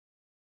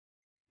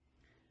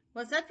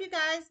What's up, you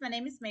guys? My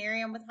name is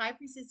Mary. I'm with High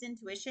Priestess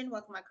Intuition.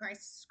 Welcome, my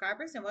current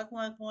subscribers, and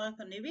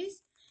welcome,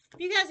 newbies. If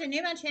you guys are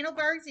new to my channel,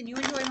 Virgs, and you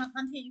enjoy my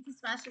content, you can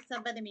smash the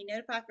sub button and be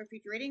notified for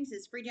future readings.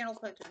 It's free general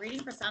collective reading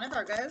for sign of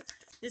Virgo.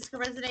 This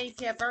can resonate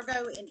if you have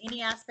Virgo in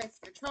any aspects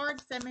of your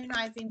chart. Sun, Moon,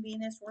 Rising,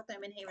 Venus, North,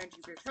 Node, and Hammer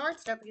of your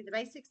charts. Don't forget the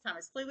basics. Time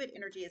is fluid.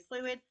 Energy is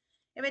fluid.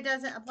 If it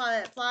doesn't apply,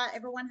 apply.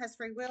 Everyone has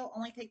free will.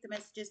 Only take the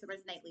messages that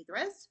resonate. Leave the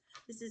rest.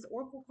 This is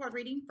Oracle card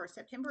reading for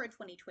September of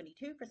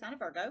 2022 for sign of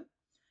Virgo.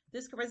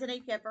 This could resonate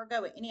if you have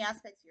Virgo at any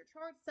aspects of your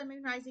chart. Sun,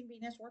 Moon, Rising,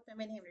 Venus, North,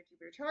 Node, and Hammer of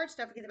your charts.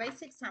 Don't forget the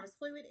basics. Time is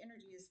fluid.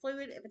 Energy is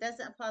fluid. If it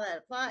doesn't apply, that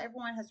apply.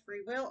 Everyone has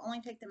free will.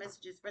 Only take the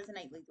messages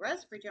resonate. Leave the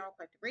rest. Free general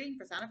collective reading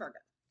for sign of Virgo.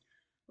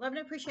 Love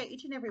and appreciate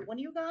each and every one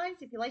of you guys.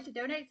 If you'd like to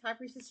donate, High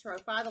Priestess Tarot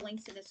 5, the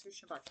links in the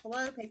description box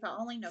below. PayPal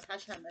only, no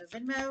cash out, no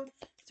Venmo.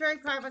 It's a very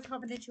private,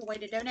 confidential way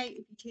to donate.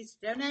 If you choose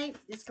to donate,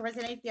 this can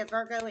resonate if you have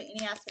Virgo in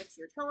any aspects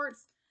of your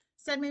charts.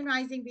 Sun, Moon,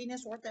 Rising,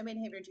 Venus, North Node,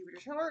 Midheaven, and Jupiter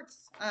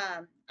charts.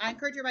 I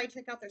encourage everybody to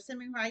check out their Sun,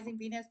 Moon, Rising,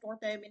 Venus, North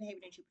Node,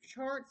 Midheaven, and Jupiter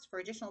charts for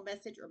additional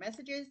message or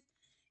messages.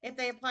 If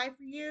they apply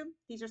for you,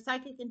 these are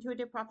psychic,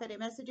 intuitive, prophetic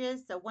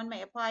messages. So one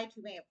may apply,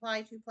 two may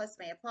apply, two plus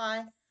may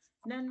apply.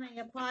 None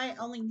may apply.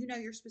 Only you know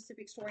your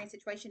specific story and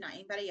situation, not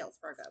anybody else,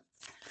 Virgo.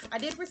 I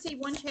did receive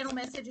one channel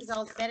message as I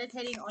was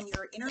meditating on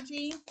your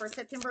energy for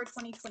September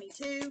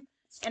 2022.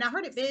 And I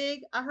heard it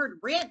big. I heard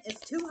rent is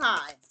too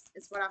high,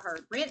 is what I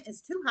heard. Rent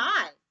is too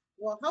high.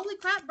 Well, holy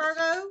crap,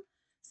 Virgo.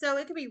 So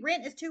it could be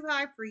rent is too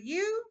high for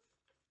you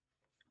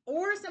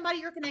or somebody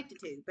you're connected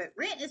to. But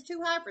rent is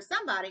too high for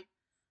somebody.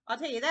 I'll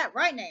tell you that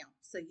right now.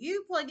 So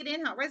you plug it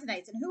in how it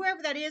resonates. And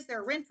whoever that is,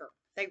 they're a renter.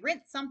 They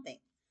rent something.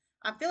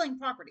 I'm feeling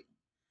property.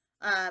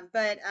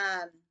 But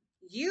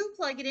you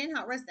plug it in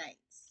how it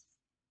resonates.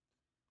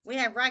 We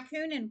have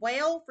raccoon and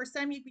whale. For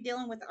some, you could be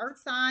dealing with earth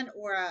sign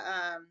or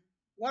a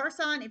water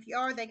sign. If you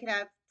are, they could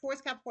have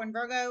Taurus, Capricorn,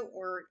 Virgo,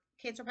 or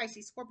Cancer,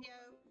 Pisces, Scorpio.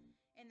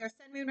 And their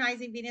sun, moon,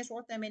 rising, Venus,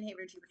 North Node,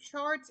 Midheaven, Jupiter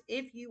charts.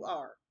 If you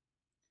are,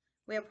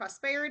 we have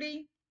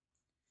prosperity.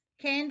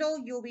 Candle,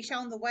 you'll be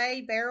shown the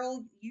way.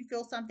 Barrel, you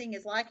feel something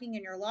is lacking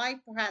in your life,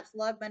 perhaps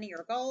love, money,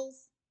 or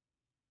goals.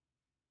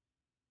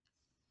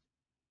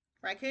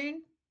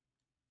 Raccoon.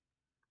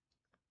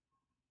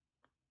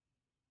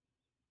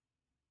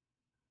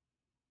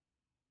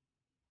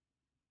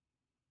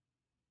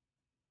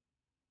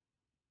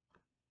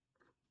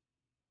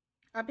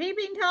 A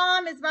peeping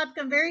Tom is about to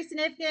become very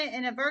significant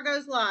in a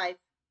Virgo's life.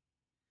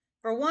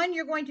 For one,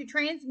 you're going to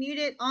transmute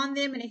it on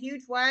them in a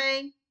huge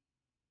way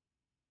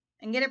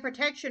and get a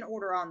protection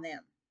order on them.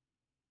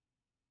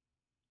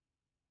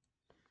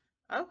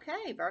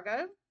 Okay,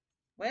 Virgo.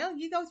 Well,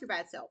 you go through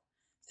bad self.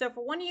 So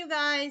for one of you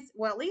guys,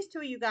 well, at least two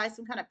of you guys,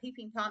 some kind of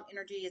peeping Tom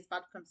energy is about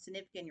to become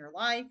significant in your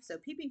life. So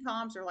peeping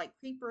Toms are like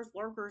creepers,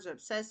 lurkers,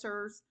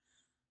 obsessors,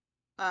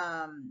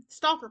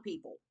 stalker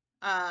people.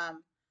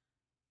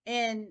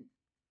 And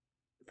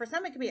for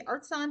some, it could be an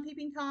earth sign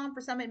peeping Tom.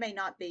 For some, it may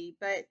not be.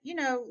 But, you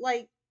know,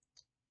 like,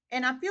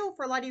 and I feel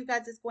for a lot of you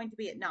guys, it's going to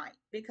be at night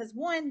because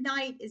one,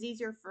 night is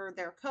easier for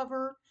their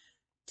cover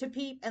to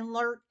peep and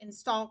lurk and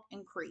stalk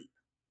and creep.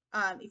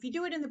 If you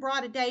do it in the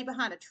broad of day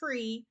behind a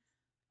tree,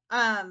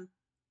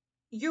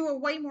 you are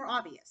way more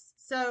obvious.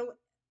 So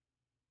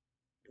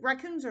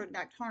raccoons are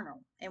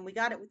nocturnal, and we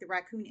got it with the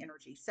raccoon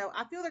energy. So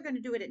I feel they're going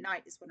to do it at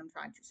night, is what I'm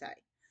trying to say.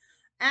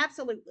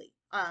 Absolutely.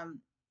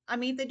 I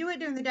mean, if they do it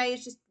during the day,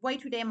 it's just way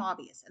too damn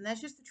obvious, and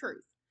that's just the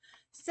truth.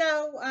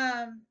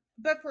 So,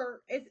 but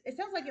for it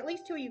sounds like at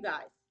least two of you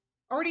guys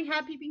already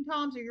have peeping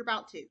toms, or you're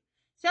about to.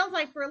 Sounds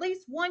like for at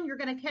least one, you're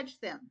going to catch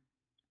them.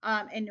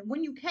 And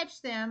when you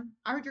catch them,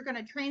 I heard you're going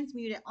to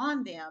transmute it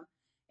on them,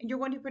 and you're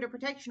going to put a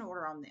protection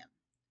order on them.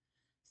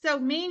 So,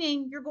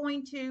 meaning you're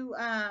going to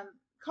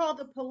call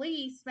the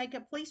police, make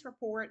a police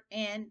report,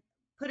 and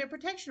put a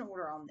protection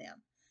order on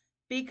them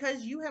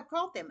because you have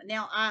caught them.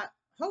 Now,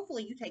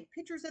 hopefully you take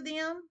pictures of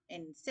them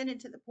and send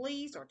it to the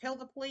police or tell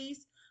the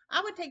police.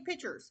 I would take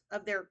pictures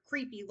of their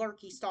creepy,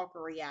 lurky,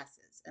 stalkery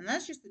asses, and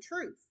that's just the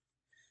truth.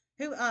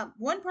 Who,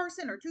 one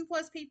person or two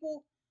plus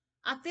people.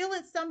 I feel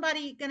it's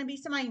somebody going to be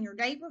somebody in your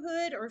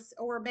neighborhood,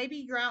 or maybe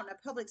you're out in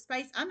a public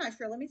space. I'm not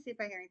sure. Let me see if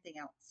I hear anything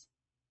else.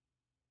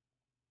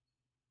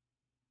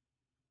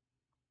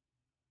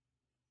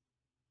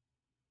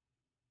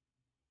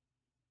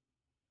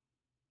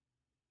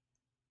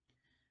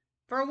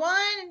 For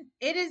one,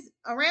 it is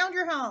around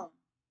your home.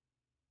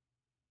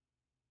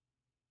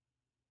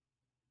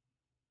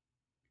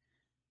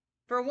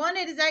 For one,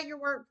 it is at your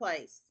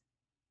workplace.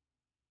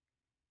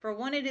 For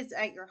one, it is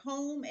at your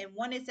home, and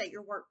one is at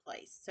your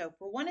workplace. So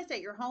for one, it's at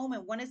your home,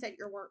 and one is at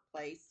your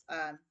workplace.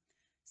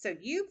 So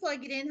you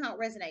plug it in how it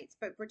resonates.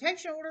 But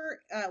protection order,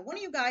 one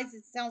of you guys,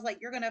 it sounds like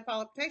you're going to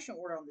file a protection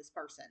order on this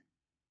person.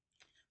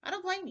 I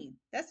don't blame you.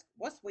 That's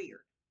what's weird.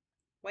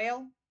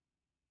 Well,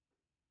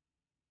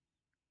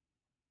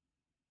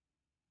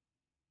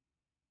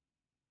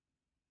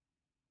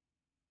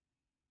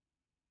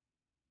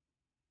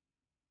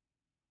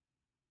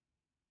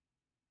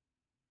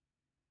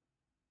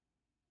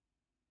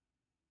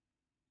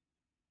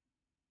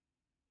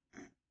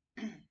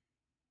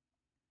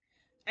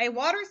 A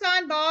water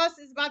sign boss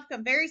is about to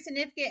become very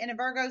significant in a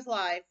Virgo's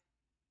life.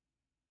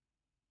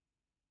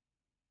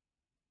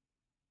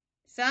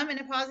 Some in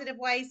a positive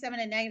way, some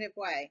in a negative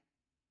way.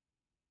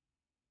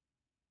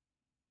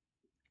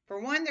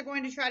 For one, they're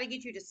going to try to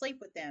get you to sleep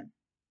with them.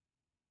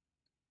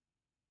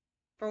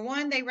 For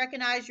one, they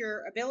recognize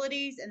your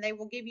abilities and they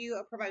will give you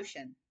a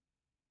promotion.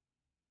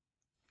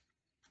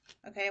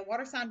 Okay, a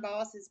water sign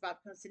boss is about to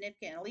become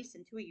significant, at least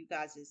in two of you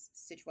guys'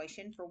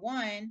 situation. For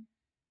one,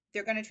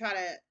 they're going to try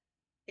to,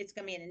 it's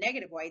going to be in a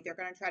negative way. They're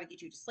going to try to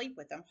get you to sleep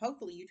with them.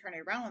 Hopefully, you turn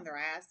it around on their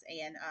ass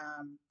and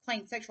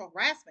claim sexual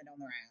harassment on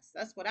their ass.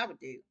 That's what I would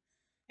do.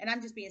 And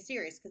I'm just being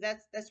serious because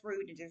that's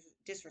rude and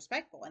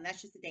disrespectful, and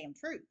that's just the damn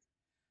truth.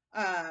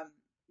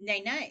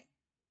 Nay, nay.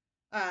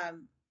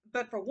 Um,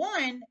 but for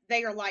one,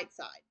 they are light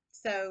side.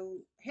 So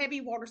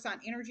heavy water sign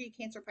energy,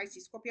 Cancer,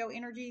 Pisces, Scorpio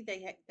energy.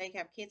 They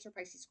have Cancer,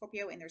 Pisces,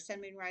 Scorpio in their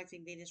Sun, Moon,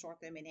 Rising, Venus, North,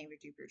 and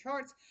Midheaven, Jupiter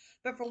charts.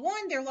 But for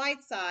one, they're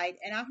light side,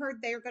 and I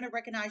heard they are going to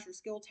recognize your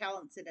skill,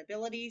 talents, and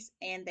abilities,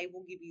 and they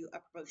will give you a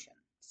promotion.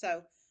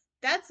 So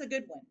that's a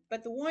good one.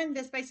 But the one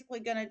that's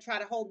basically going to try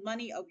to hold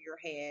money over your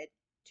head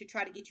to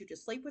try to get you to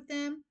sleep with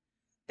them,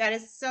 that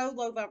is so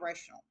low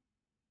vibrational.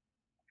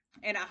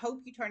 And I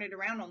hope you turn it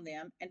around on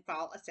them and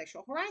file a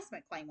sexual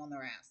harassment claim on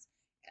their ass.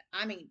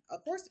 I mean,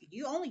 of course,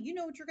 you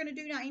know what you're going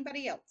to do, not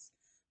anybody else.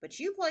 But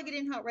you plug it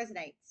in how it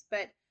resonates.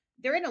 But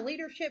they're in a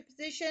leadership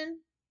position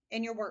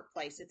in your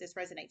workplace if this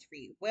resonates for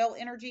you. Well,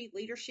 energy,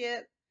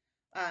 leadership,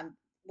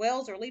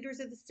 whales are leaders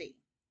of the sea.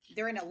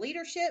 They're in a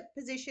leadership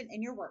position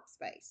in your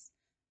workspace.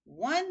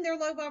 One, they're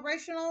low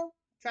vibrational,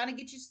 trying to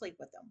get you to sleep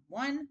with them.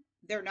 One,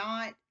 they're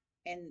not,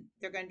 and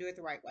they're going to do it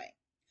the right way.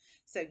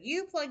 So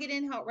you plug it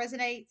in how it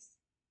resonates,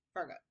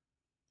 Virgo.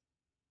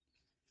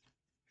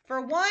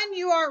 For one,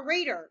 you are a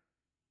reader.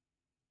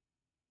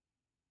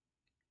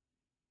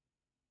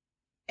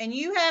 And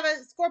you have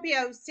a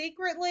Scorpio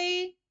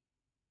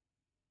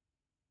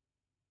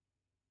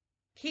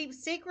keep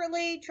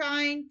secretly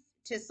trying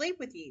to sleep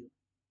with you.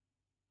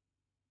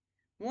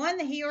 One,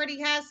 that he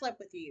already has slept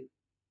with you.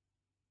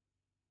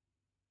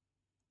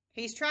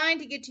 He's trying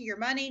to get to your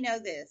money. Know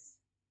this.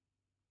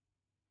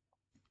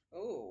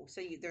 Oh,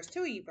 so there's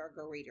two of you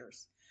Virgo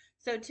readers.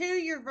 So for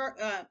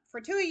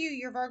two of you,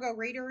 your Virgo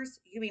readers,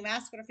 you can be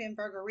masculine or feminine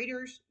Virgo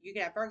readers. You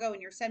can have Virgo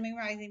in your Sun, Moon,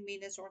 Rising,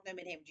 Venus, North Node,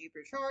 Midheaven,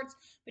 Jupiter charts.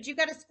 But you've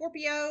got a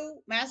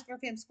Scorpio, masculine or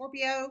feminine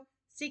Scorpio,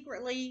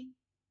 secretly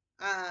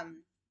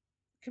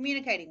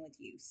communicating with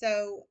you.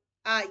 So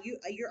I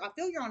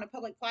feel you're on a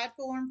public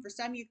platform. For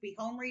some, you could be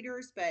home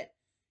readers, but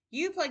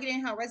you plug it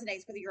in how it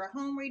resonates, whether you're a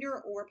home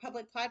reader or a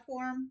public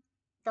platform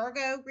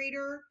Virgo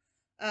reader.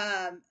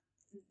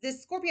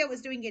 This Scorpio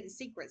is doing it in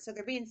secret, so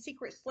they're being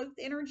secret sleuth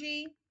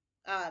energy,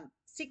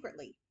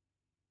 secretly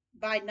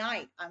by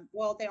night.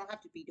 Well, they don't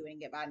have to be doing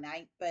it by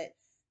night, but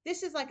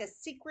this is like a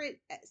secret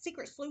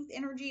sleuth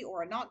energy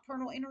or a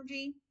nocturnal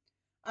energy.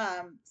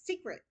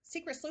 Secret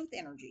sleuth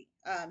energy.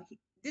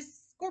 This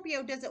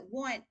Scorpio doesn't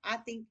want, I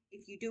think,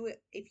 if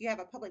you have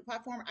a public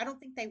platform, I don't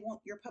think they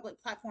want your public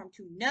platform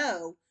to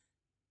know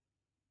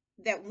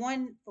that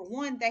for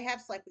one, they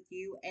have slept with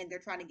you and they're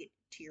trying to get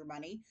to your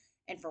money.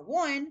 And for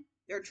one,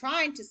 they're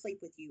trying to sleep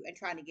with you and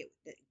trying to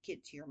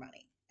get to your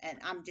money. And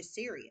I'm just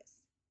serious.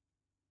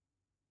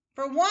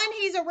 For one,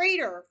 he's a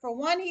reader. For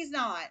one, he's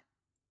not.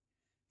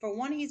 For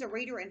one, he's a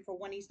reader, and for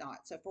one, he's not.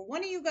 So for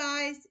one of you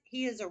guys,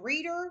 he is a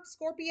reader,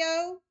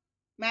 Scorpio,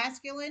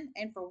 masculine,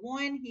 and for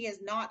one, he is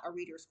not a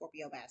reader,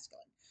 Scorpio,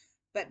 masculine.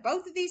 But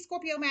both of these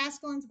Scorpio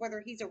masculines,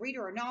 whether he's a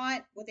reader or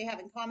not, what they have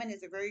in common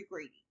is they're very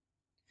greedy.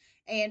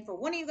 And for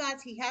one of you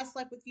guys, he has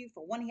slept with you.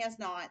 For one, he has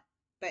not.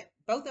 But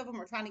both of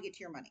them are trying to get to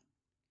your money.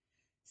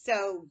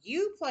 So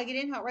you plug it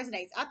in how it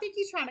resonates. I think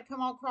he's trying to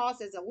come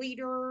across as a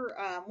leader,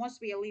 wants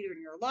to be a leader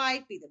in your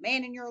life, be the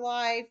man in your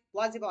life,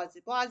 blasey,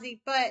 blasey, blasey.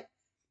 But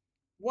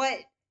what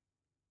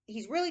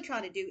he's really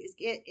trying to do is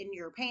get in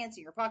your pants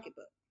and your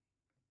pocketbook.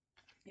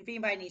 If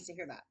anybody needs to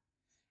hear that.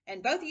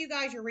 And both of you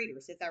guys are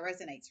readers, if that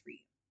resonates for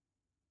you.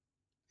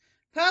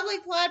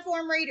 Public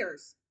platform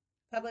readers.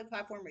 Public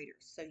platform readers.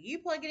 So you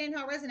plug it in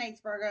how it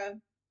resonates, Virgo.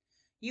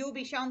 You will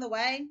be shown the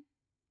way.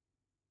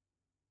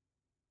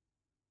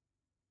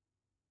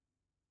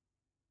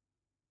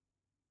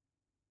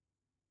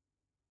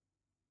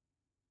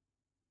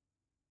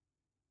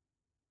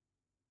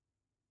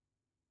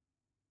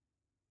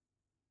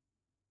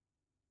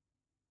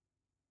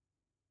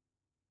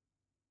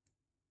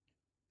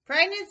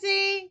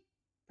 Pregnancy.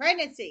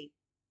 Pregnancy.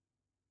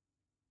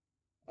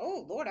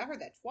 Oh, Lord, I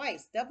heard that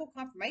twice. Double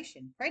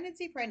confirmation.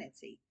 Pregnancy,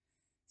 pregnancy.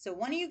 So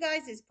one of you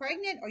guys is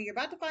pregnant, or you're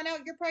about to find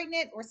out you're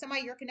pregnant, or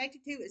somebody you're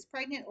connected to is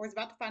pregnant, or is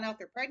about to find out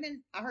they're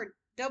pregnant. I heard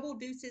double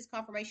deuces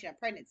confirmation of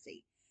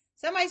pregnancy.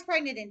 Somebody's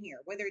pregnant in here,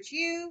 whether it's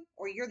you,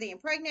 or you're the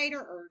impregnator,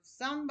 or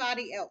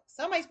somebody else.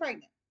 Somebody's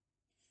pregnant.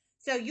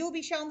 So you'll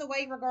be shown the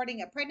way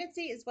regarding a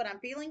pregnancy is what I'm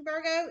feeling,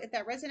 Virgo, if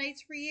that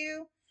resonates for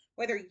you.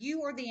 Whether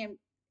you are the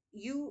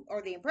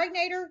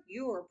impregnator,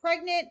 you are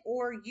pregnant,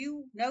 or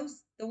you know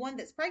the one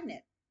that's pregnant.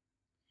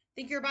 I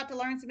think you're about to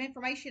learn some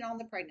information on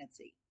the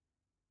pregnancy.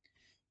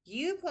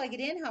 You plug it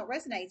in how it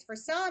resonates. For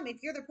some, if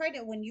you're the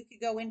pregnant one, you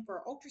could go in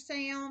for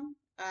ultrasound,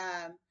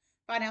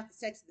 find out the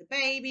sex of the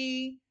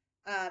baby,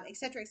 et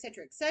cetera, et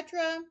cetera, et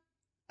cetera.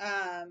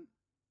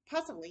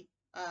 Possibly.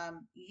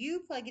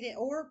 You plug it in,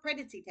 or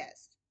pregnancy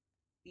test.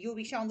 You'll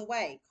be shown the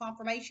way.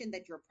 Confirmation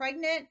that you're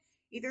pregnant,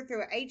 either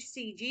through a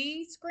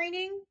HCG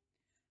screening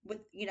with,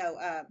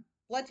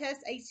 blood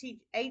test,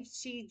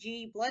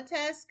 HCG blood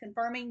test,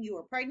 confirming you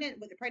are pregnant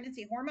with a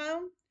pregnancy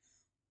hormone,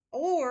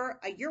 or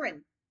a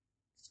urine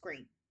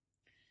screen.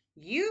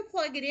 You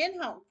plug it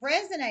in how it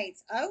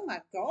resonates. Oh my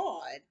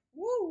God.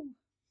 Woo.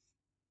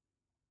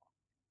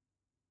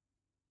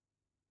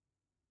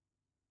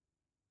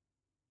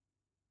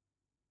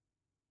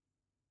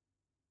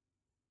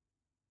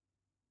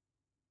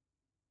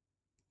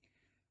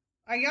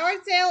 Our yard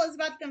sale is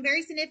about to become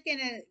very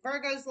significant in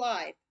Virgo's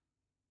life.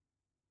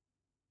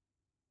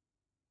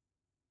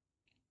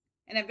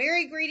 And a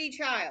very greedy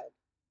child.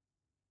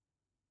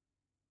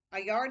 A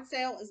yard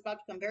sale is about to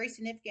become very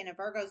significant in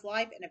Virgo's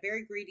life and a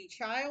very greedy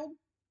child.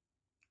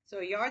 So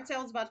a yard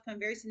sale is about to become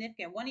very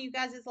significant in one of you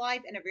guys'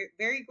 life and a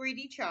very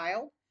greedy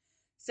child.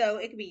 So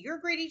it could be your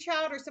greedy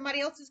child or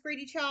somebody else's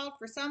greedy child.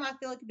 For some, I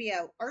feel it could be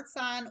a earth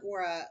sign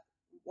or a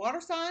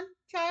water sign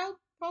child,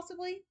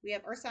 possibly. We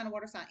have earth sign and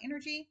water sign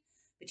energy.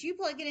 But you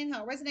plug it in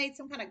how it resonates,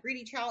 some kind of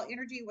greedy child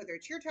energy, whether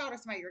it's your child or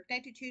somebody you're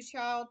connected to's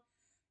child,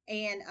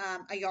 and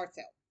a yard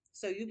sale.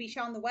 So you'll be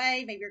shown the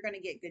way. Maybe you're going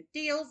to get good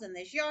deals in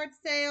this yard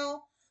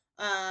sale,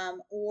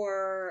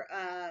 or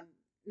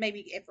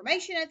maybe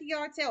information at the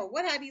yard sale, or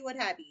what have you,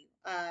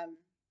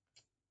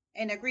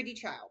 and a greedy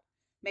child.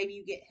 Maybe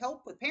you get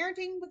help with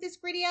parenting with this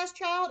greedy ass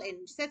child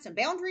and set some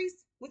boundaries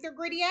with their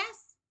greedy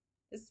ass.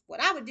 This is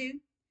what I would do.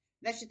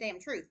 That's just damn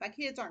truth. My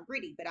kids aren't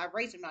greedy, but I've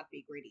raised them not to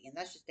be greedy, and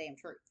that's just damn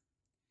truth.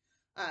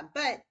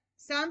 But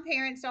some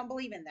parents don't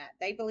believe in that.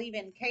 They believe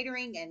in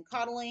catering and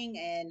coddling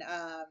and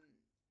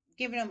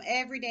giving them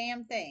every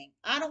damn thing.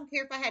 I don't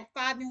care if I had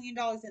 $5 million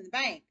in the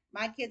bank.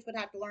 My kids would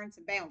have to learn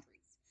some boundaries,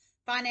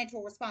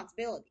 financial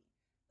responsibility.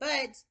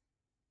 But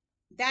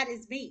that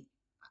is me.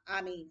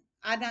 I mean,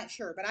 I'm not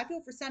sure, but I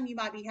feel for some you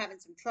might be having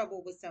some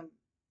trouble with some.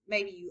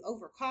 Maybe you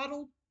over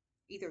coddled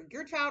either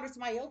your child or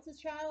somebody else's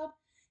child,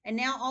 and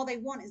now all they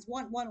want is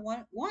one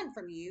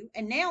from you,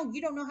 and now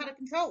you don't know how to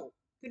control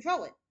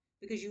it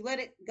because you let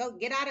it go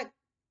get out of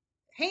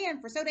hand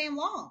for so damn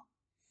long.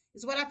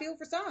 Is what I feel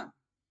for some.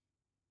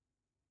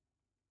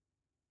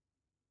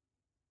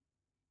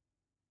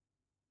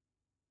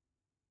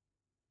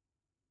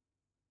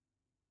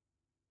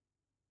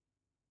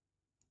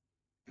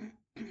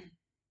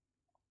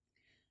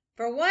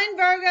 For one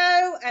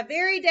Virgo, a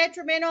very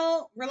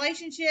detrimental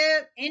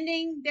relationship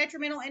ending,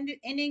 detrimental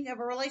ending of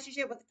a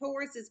relationship with a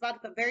Taurus is about to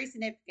become very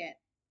significant.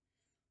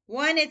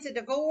 One, it's a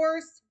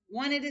divorce.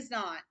 One, it is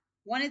not.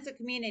 One, it's a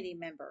community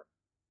member.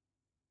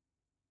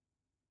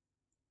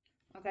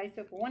 Okay,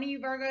 so for one of you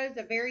Virgos,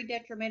 a very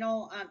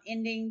detrimental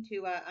ending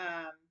to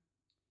a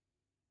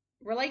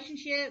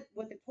relationship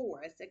with a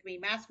Taurus. It can be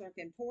masculine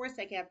within Taurus.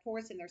 They can have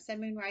Taurus in their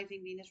sun, moon,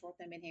 rising, Venus, North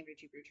Node, Midheaven,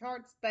 Jupiter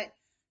charts. But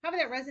however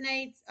that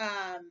resonates,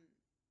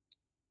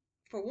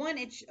 for one,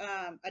 it's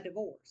a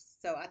divorce.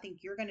 So I think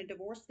you're going to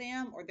divorce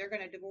them, or they're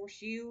going to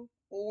divorce you,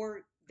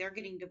 or they're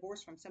getting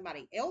divorced from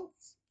somebody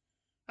else.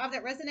 However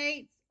that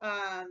resonates.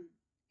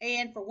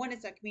 And for one,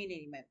 it's a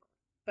community member.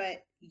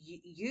 But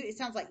it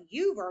sounds like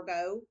you,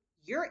 Virgo,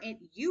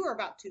 you are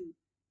about to.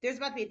 There's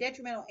about to be a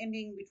detrimental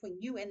ending between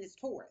you and this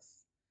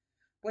Taurus,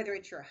 whether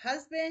it's your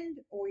husband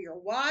or your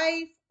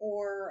wife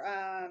or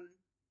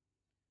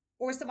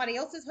somebody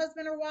else's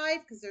husband or wife,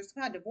 because there's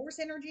kind of divorce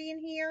energy in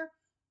here,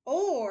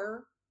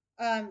 or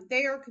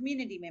they are a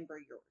community member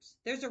of yours.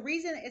 There's a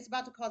reason it's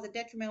about to cause a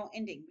detrimental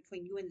ending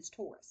between you and this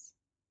Taurus.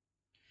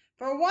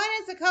 For one,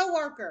 it's a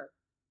coworker.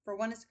 For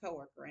one, it's a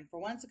coworker, and for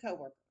one, it's a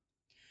coworker.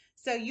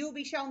 So you'll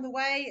be shown the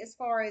way as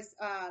far as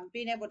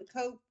being able to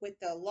cope with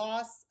the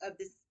loss of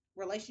this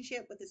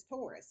relationship with this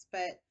Taurus.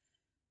 But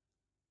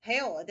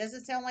hell, it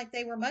doesn't sound like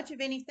they were much of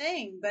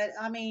anything. But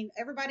I mean,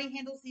 everybody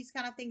handles these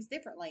kind of things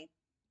differently.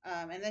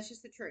 And that's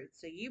just the truth.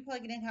 So you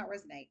plug it in how it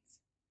resonates.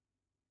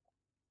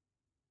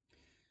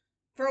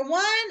 For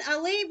one, a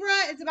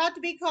Libra is about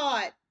to be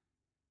caught,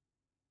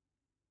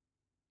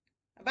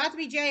 about to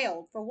be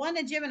jailed. For one,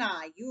 a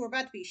Gemini, you are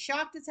about to be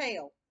shocked as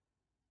hell.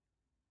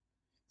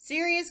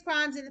 Serious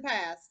crimes in the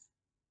past.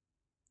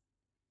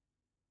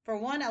 For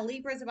one, a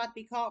Libra is about to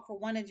be caught. For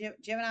one, a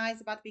Gemini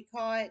is about to be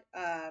caught.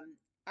 I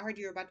heard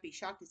you're about to be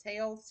shocked as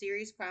hell.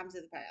 Serious crimes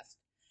of the past.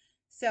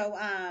 So,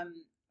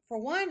 for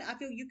one, I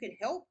feel you could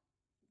help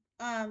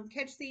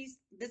catch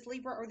this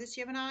Libra or this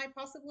Gemini,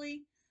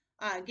 possibly.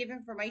 Give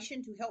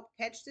information to help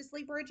catch this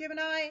Libra or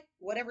Gemini.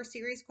 Whatever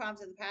serious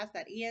crimes in the past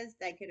that is,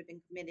 that could have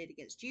been committed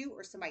against you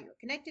or somebody you're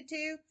connected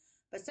to.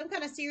 But some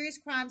kind of serious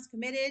crimes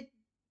committed,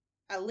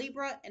 a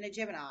Libra and a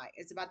Gemini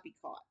is about to be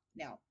caught.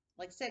 Now,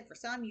 like I said, for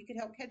some, you could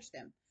help catch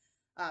them.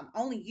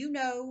 Only you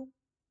know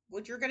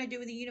what you're going to do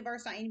with the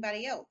universe, not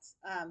anybody else.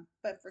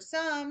 But for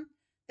some,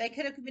 they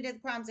could have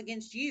committed crimes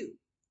against you.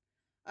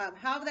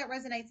 However that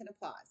resonates and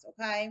applies,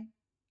 okay?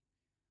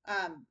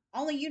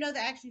 Only you know the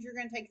actions you're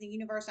going to take in the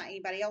universe, not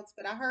anybody else.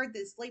 But I heard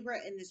this Libra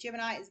and this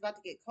Gemini is about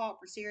to get caught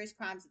for serious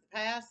crimes of the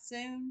past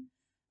soon.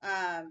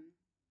 Um,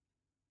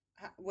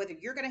 whether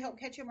you're going to help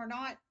catch them or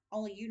not,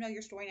 only you know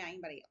your story, not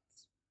anybody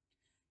else.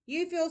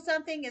 You feel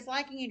something is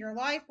lacking in your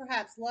life,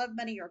 perhaps love,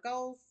 money, or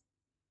goals.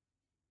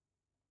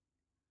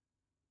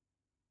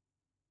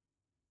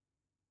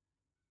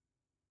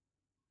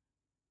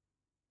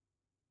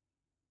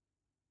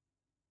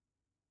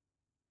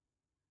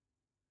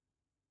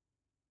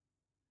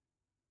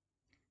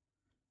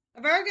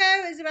 A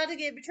Virgo is about to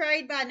get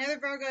betrayed by another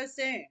Virgo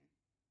soon.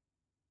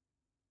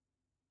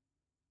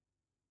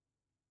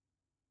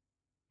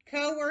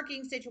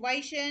 Co-working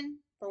situation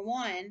for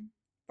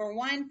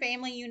one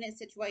family unit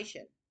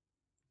situation.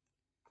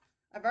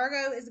 A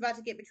Virgo is about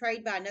to get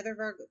betrayed by another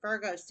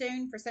Virgo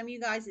soon. For some of you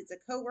guys, it's a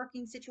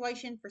co-working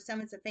situation. For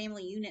some, it's a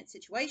family unit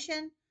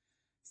situation.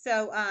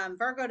 So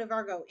Virgo to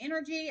Virgo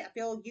energy. I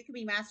feel you could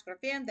be masculine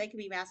or femme. They could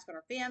be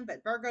masculine or femme,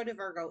 but Virgo to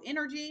Virgo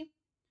energy.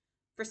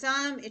 For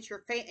some, it's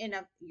your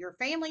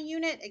family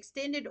unit,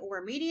 extended or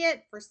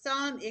immediate. For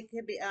some, it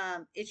could be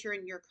it's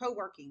in your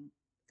co-working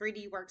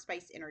 3D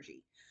workspace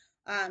energy.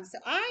 So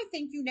I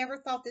think you never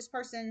thought this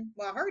person.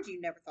 Well, I heard you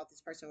never thought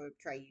this person would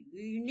betray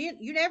you.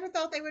 You never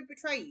thought they would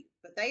betray you,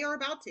 but they are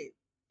about to.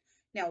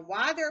 Now,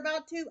 why they're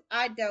about to,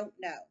 I don't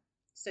know.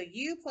 So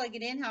you plug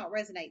it in how it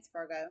resonates,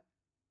 Virgo.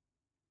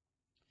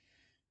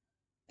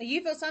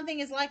 You feel something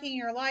is lacking in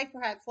your life,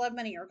 perhaps love,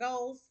 money, or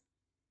goals.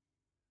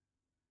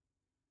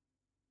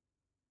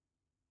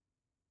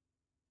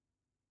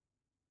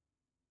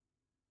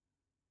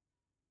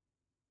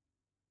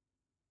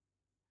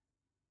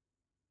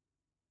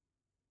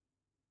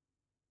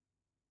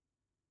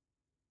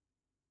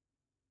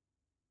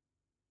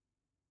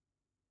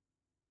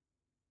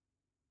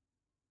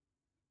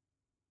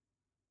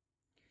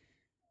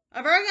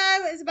 A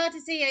Virgo is about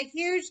to see a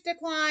huge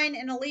decline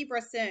in a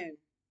Libra soon.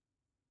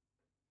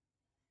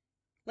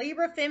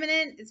 Libra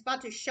feminine is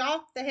about to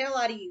shock the hell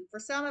out of you. For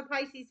some, a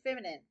Pisces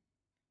feminine.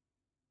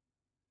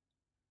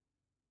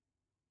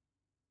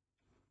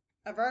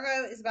 A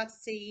Virgo is about to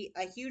see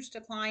a huge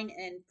decline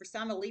in, for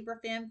some, a Libra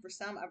femme, for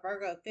some, a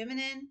Virgo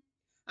feminine.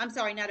 I'm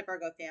sorry, not a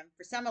Virgo femme.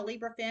 For some, a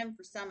Libra femme,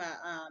 for some,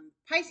 a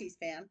Pisces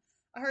femme.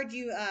 I heard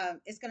you,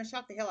 it's going to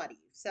shock the hell out of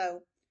you.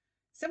 So,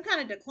 some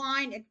kind of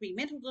decline. It could be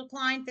mental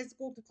decline,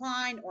 physical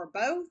decline, or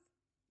both.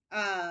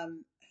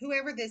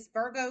 Whoever this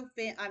Virgo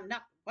femme, I'm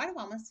not, why do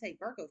I want to say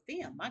Virgo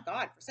femme? My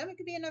God, for some, it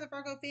could be another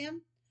Virgo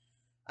femme.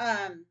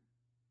 Um,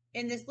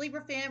 in this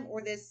Libra femme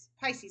or this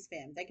Pisces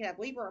femme. They could have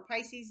Libra or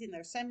Pisces in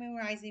their Sun, Moon,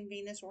 Rising,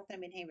 Venus, or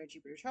Thumb, and Hammer,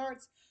 Jupiter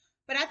charts.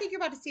 But I think you're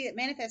about to see it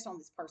manifest on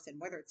this person,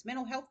 whether it's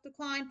mental health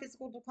decline,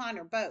 physical decline,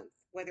 or both.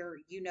 Whether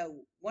you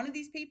know one of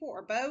these people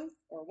or both,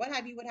 or what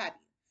have you, what have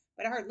you.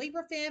 But I heard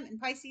Libra femme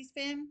and Pisces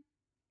femme.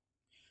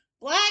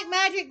 Black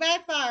magic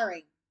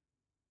backfiring.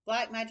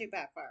 Black magic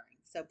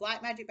backfiring. So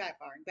black magic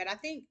backfiring. But I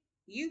think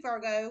you,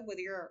 Virgo, whether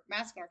you're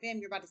masculine or femme,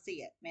 you're about to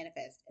see it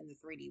manifest in the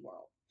 3D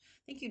world.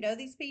 I think you know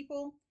these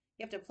people.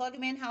 You have to plug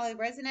them in how they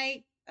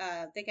resonate.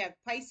 They have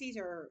Pisces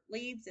or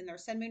leaves in their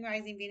Sun, Moon,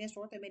 Rising, Venus,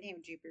 North, and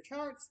Midheaven, Jupiter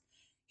charts.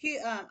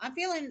 I'm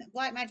feeling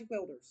black magic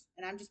wielders,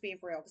 and I'm just being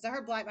for real because I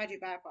heard black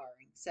magic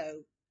backfiring.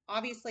 So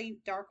obviously,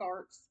 dark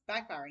arts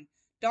backfiring,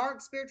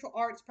 dark spiritual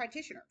arts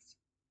practitioners,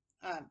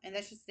 and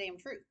that's just the damn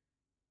truth.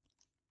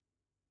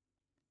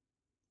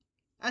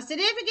 A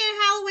significant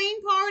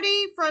Halloween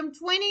party from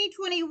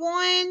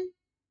 2021.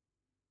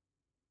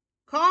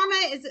 Karma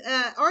is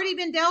already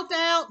been dealt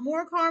out.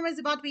 More karma is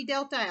about to be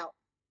dealt out.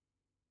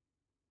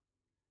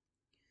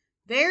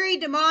 Very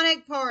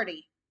demonic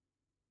party.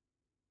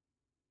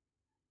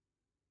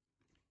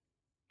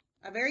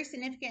 A very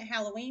significant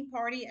Halloween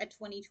party at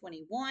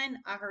 2021.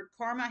 I heard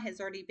karma has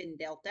already been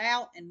dealt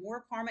out and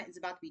more karma is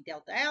about to be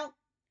dealt out.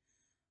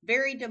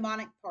 Very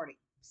demonic party.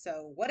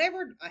 So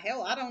whatever,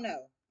 hell, I don't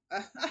know.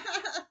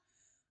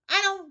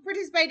 I don't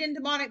participate in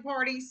demonic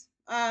parties.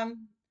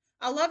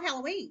 I love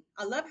Halloween.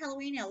 I love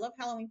Halloween. I love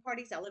Halloween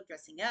parties. I love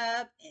dressing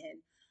up and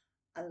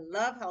I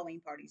love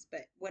Halloween parties.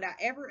 But would I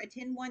ever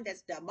attend one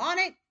that's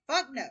demonic?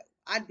 Fuck no.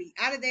 I'd be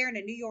out of there in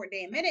a New York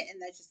damn minute,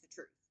 and that's just the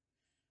truth.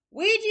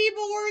 Ouija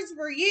boards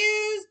were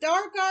used,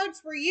 dark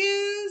arts were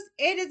used.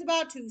 It is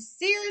about to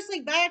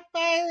seriously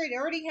backfire. It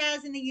already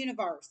has in the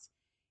universe.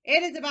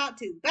 It is about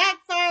to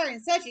backfire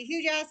in such a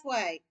huge ass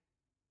way.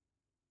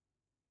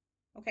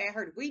 Okay, I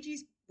heard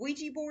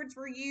Ouija boards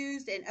were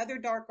used and other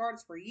dark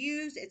arts were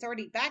used. It's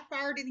already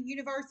backfired in the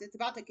universe. It's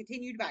about to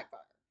continue to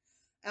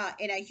backfire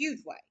in a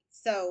huge way.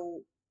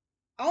 So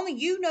only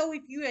you know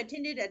if you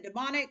attended a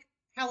demonic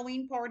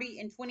Halloween party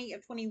in 20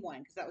 of 21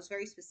 because that was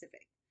very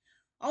specific.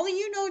 Only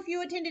you know if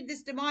you attended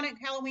this demonic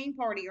Halloween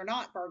party or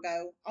not,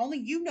 Virgo. Only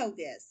you know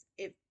this.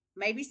 If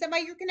maybe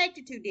somebody you're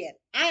connected to did.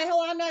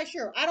 I'm not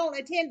sure. I don't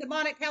attend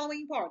demonic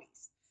Halloween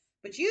parties.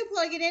 But you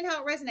plug it in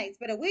how it resonates.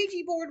 But a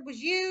Ouija board was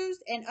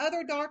used and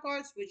other dark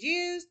arts was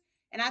used.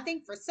 And I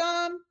think for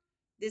some,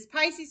 this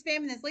Pisces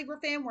fam and this Libra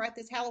fam were at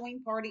this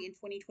Halloween party in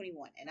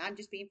 2021. And I'm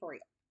just being for real.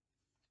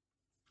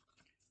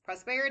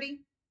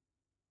 Prosperity.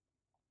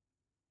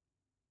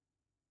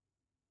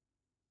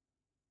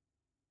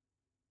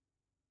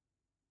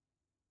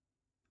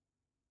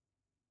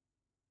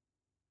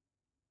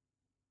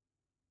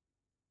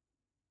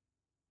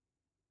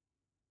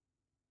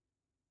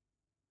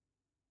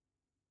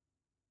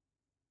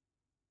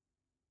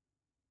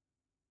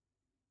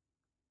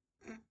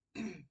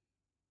 A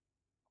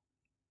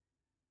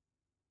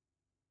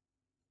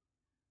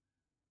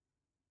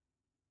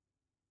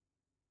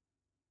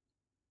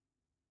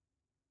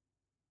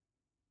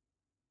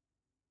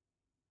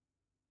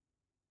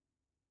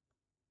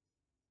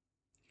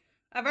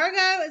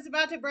Virgo is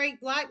about to break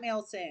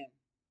blackmail soon.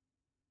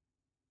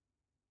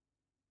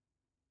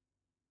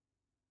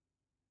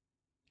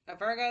 A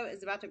Virgo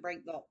is about to break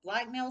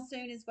blackmail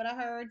soon, is what I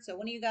heard. So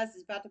one of you guys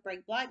is about to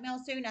break blackmail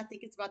soon. I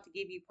think it's about to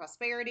give you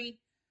prosperity.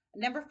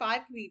 Number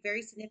five can be a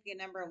very significant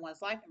number in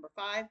one's life. Number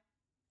five.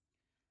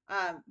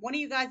 One of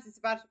you guys is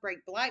about to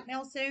break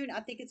blackmail soon. I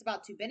think it's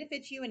about to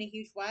benefit you in a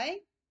huge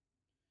way.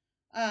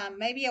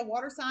 Maybe a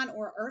water sign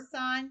or earth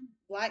sign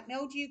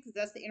blackmailed you because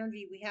that's the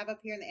energy we have up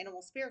here in the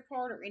animal spirit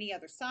card, or any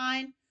other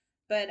sign.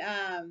 But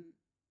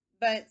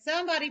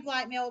somebody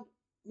blackmailed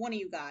one of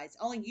you guys.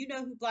 Only you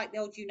know who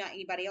blackmailed you, not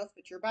anybody else.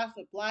 But you're about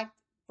to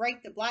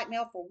break the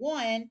blackmail for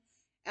one.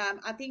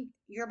 I think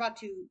you're about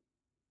to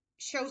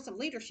show some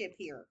leadership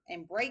here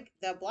and break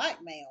the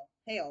blackmail.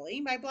 Hell,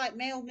 anybody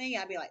blackmail me,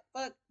 I'd be like,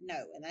 fuck no,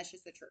 and that's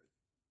just the truth.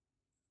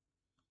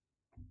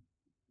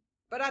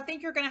 But I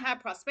think you're going to have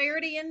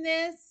prosperity in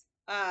this.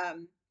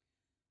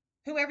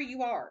 Whoever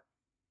you are.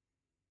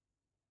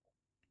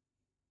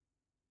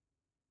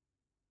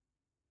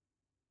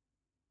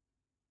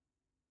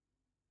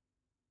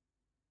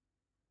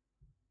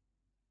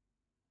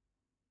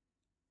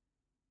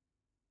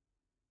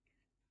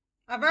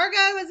 A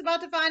Virgo is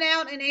about to find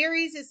out, and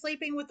Aries is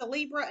sleeping with the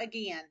Libra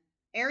again.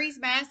 Aries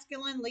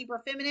masculine,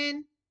 Libra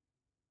feminine.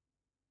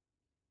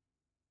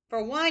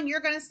 For one, you're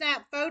going to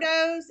snap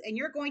photos and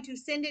you're going to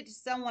send it to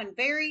someone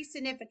very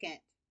significant.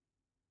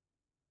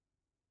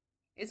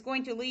 It's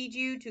going to lead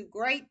you to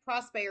great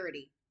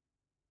prosperity.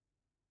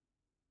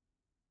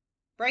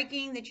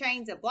 Breaking the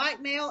chains of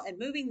blackmail and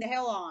moving the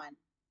hell on.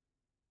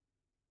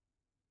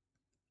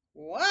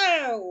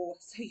 Whoa!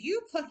 So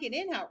you plug it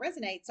in how it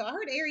resonates. So I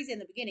heard Aries in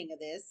the beginning of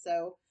this.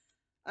 So,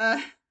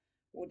 well,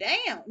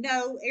 damn.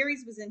 No,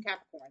 Aries was in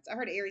Capricorns. I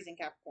heard Aries in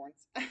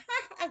Capricorns.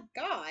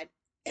 God.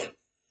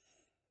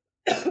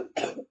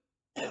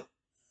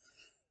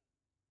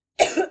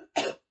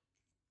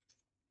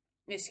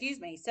 Excuse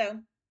me. So,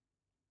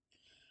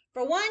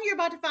 for one, you're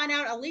about to find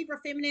out a Libra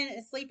feminine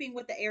is sleeping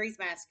with the Aries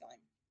masculine.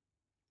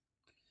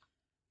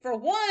 For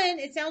one,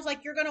 it sounds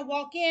like you're going to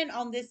walk in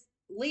on this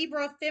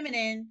Libra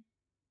feminine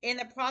in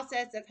the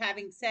process of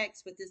having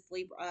sex with this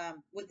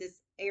with this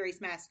Aries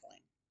masculine,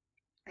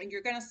 and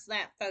you're going to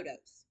snap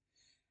photos.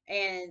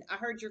 And I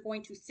heard you're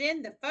going to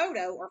send the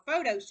photo or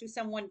photos to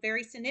someone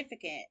very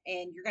significant,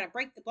 and you're going to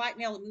break the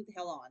blackmail and move the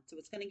hell on. So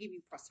it's going to give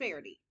you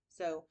prosperity.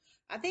 So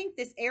I think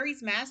this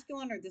Aries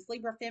masculine or this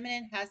Libra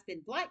feminine has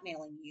been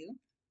blackmailing you.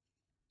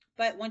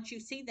 But once you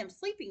see them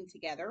sleeping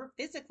together,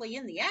 physically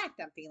in the act,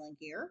 I'm feeling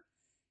here,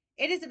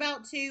 it is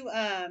about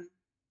to,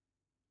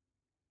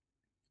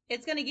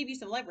 it's going to give you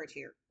some leverage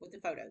here with the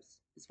photos,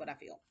 is what I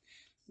feel.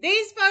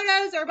 These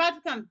photos are about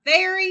to become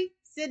very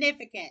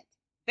significant.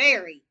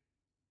 Very.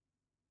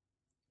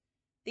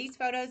 These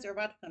photos are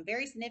about to become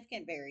very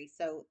significant, very.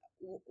 So,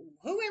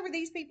 whoever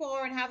these people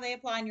are and how they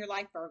apply in your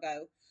life,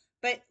 Virgo.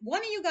 But one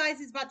of you guys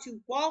is about to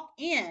walk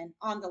in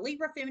on the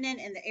Libra feminine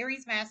and the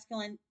Aries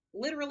masculine,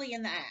 literally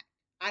in the act.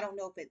 I don't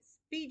know if it's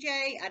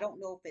BJ. I don't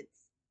know if it's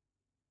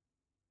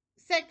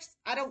sex.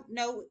 I don't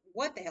know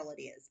what the hell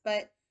it is,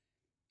 but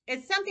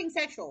it's something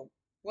sexual,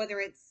 whether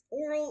it's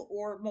oral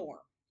or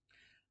more.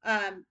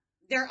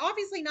 They're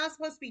obviously not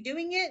supposed to be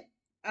doing it.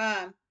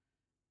 Earth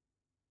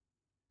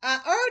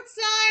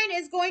sign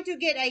is going to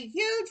get a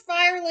huge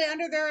fire lit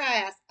under their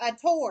ass. A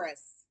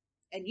Taurus.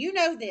 And you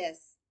know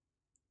this.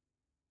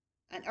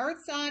 An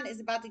Earth sign is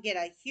about to get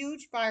a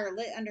huge fire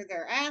lit under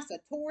their ass. A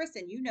Taurus,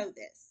 and you know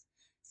this.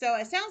 So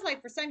it sounds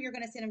like for some you're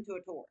going to send them to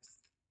a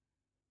Taurus.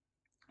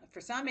 For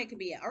some it could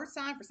be an Earth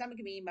sign. For some it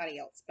could be anybody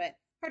else. But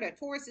heard a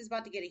Taurus is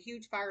about to get a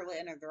huge fire lit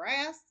under their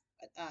ass.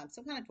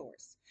 Some kind of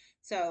Taurus.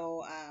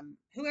 So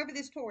whoever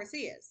this Taurus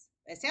is,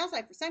 it sounds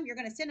like for some you're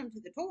going to send them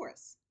to the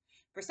Taurus.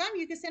 For some,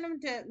 you can send them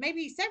to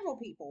maybe several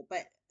people,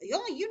 but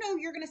only you know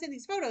you're going to send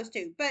these photos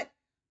to. But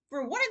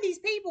for one of these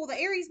people, the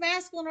Aries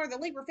masculine or the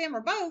Libra femme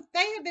or both,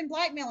 they have been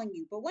blackmailing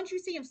you. But once you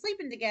see them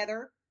sleeping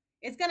together,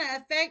 it's going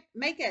to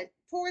make a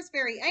Taurus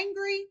very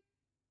angry,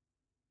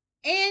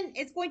 and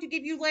it's going to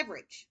give you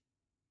leverage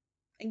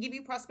and give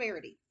you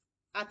prosperity.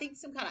 I think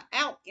some kind of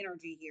out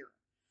energy here.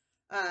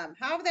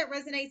 However that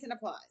resonates and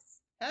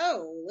applies.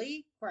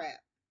 Holy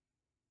crap.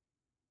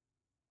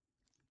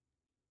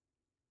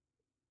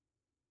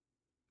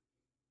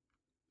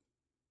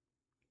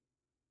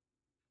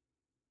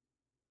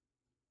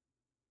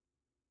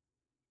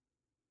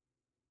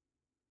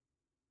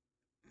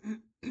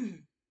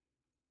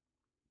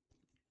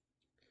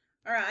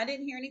 All right, I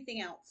didn't hear anything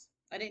else.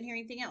 I didn't hear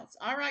anything else.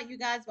 All right, you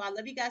guys. Well, I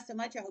love you guys so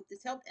much. I hope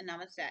this helped, and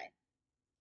namaste.